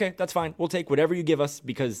 no, okay, that's fine. We'll take whatever you give us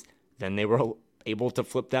because then they were able to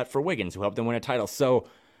flip that for Wiggins, who helped them win a title. So,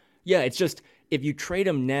 yeah, it's just if you trade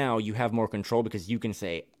them now, you have more control because you can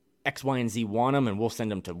say X, Y, and Z want them, and we'll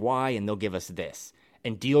send them to Y, and they'll give us this.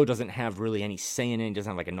 And D'Lo doesn't have really any say in it. He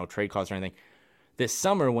doesn't have like a no trade clause or anything. This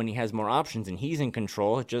summer, when he has more options and he's in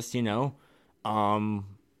control, it just,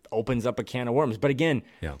 opens up a can of worms. But again,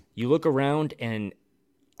 you look around and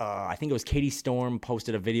I think it was Katie Storm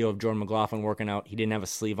posted a video of Jordan McLaughlin working out. He didn't have a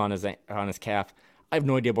sleeve on his calf. I have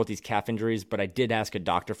no idea about these calf injuries, but I did ask a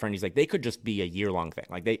doctor friend. He's like, they could just be a year-long thing.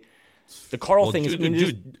 Like the Carl thing is...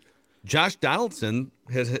 Josh Donaldson,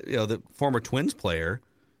 the former Twins player,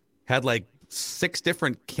 had like 6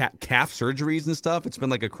 different calf surgeries and stuff. It's been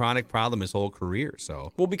like a chronic problem his whole career.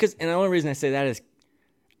 So and the only reason I say that is,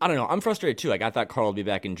 I don't know. I'm frustrated, too. Like, I thought Carl would be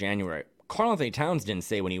back in January. Karl Anthony Towns didn't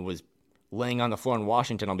say when he was laying on the floor in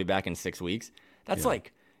Washington, I'll be back in 6 weeks. That's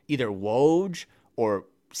like either Woj or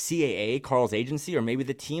CAA, Carl's agency, or maybe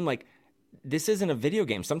the team. Like, this isn't a video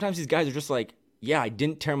game. Sometimes these guys are just like, yeah, I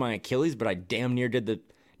didn't tear my Achilles, but I damn near did the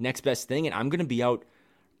next best thing, and I'm going to be out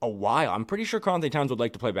a while. I'm pretty sure Karl Anthony Towns would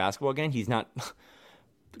like to play basketball again. He's not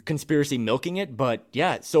conspiracy milking it, but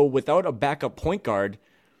yeah, so without a backup point guard,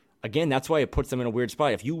 again, that's why it puts them in a weird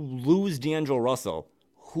spot. If you lose D'Angelo Russell,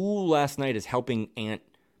 who last night is helping Ant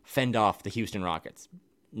fend off the Houston Rockets?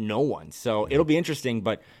 No one. So it'll be interesting.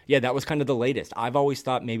 But, yeah, that was kind of the latest. I've always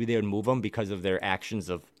thought maybe they would move him because of their actions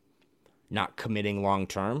of not committing long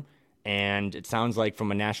term. And it sounds like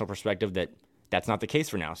from a national perspective that that's not the case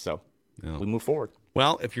for now. So we move forward.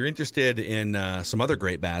 Well, if you're interested in some other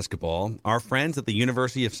great basketball, our friends at the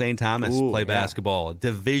University of St. Thomas play basketball,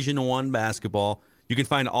 Division I basketball. You can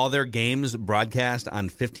find all their games broadcast on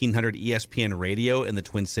 1500 ESPN radio in the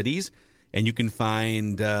Twin Cities, and you can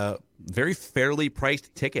find very fairly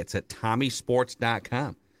priced tickets at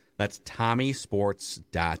TommySports.com. That's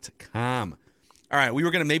TommySports.com. All right, we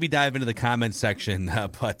were going to maybe dive into the comments section,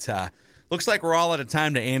 but looks like we're all out of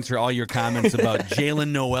time to answer all your comments about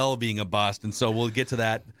Jalen Noel being a bust, and so we'll get to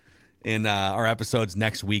that in our episodes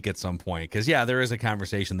next week at some point. Because, yeah, there is a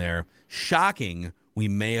conversation there. Shocking, we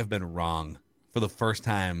may have been wrong for the first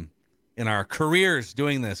time in our careers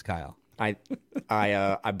doing this, Kyle. I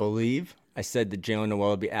believe I said that Jalen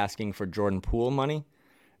Noel would be asking for Jordan Poole money,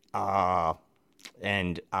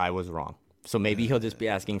 and I was wrong. So maybe he'll just be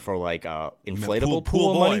asking for like inflatable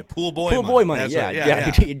pool money. Pool boy money. Yeah, right.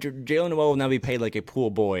 yeah. Jalen Noel will now be paid like a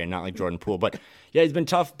pool boy and not like Jordan Poole. But yeah, it's been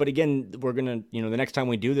tough. But again, we're gonna, the next time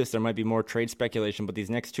we do this, there might be more trade speculation. But these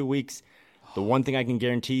next 2 weeks, the one thing I can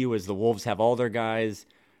guarantee you is the Wolves have all their guys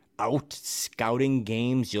out scouting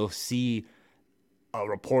games. You'll see a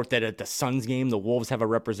report that at the Suns game, the Wolves have a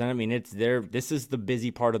representative. I mean, it's there. This is the busy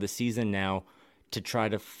part of the season now to try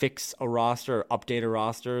to fix a roster, or update a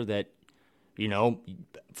roster that,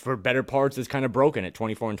 for better parts is kind of broken at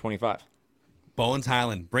 24 and 25. Bones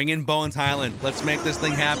Highland. Bring in Bones Highland. Let's make this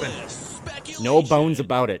thing happen. No bones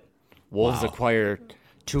about it. Wolves acquire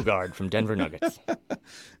 2-guard from Denver Nuggets. All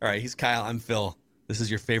right, he's Kyle. I'm Phil. This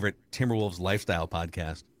is your favorite Timberwolves lifestyle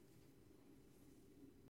podcast.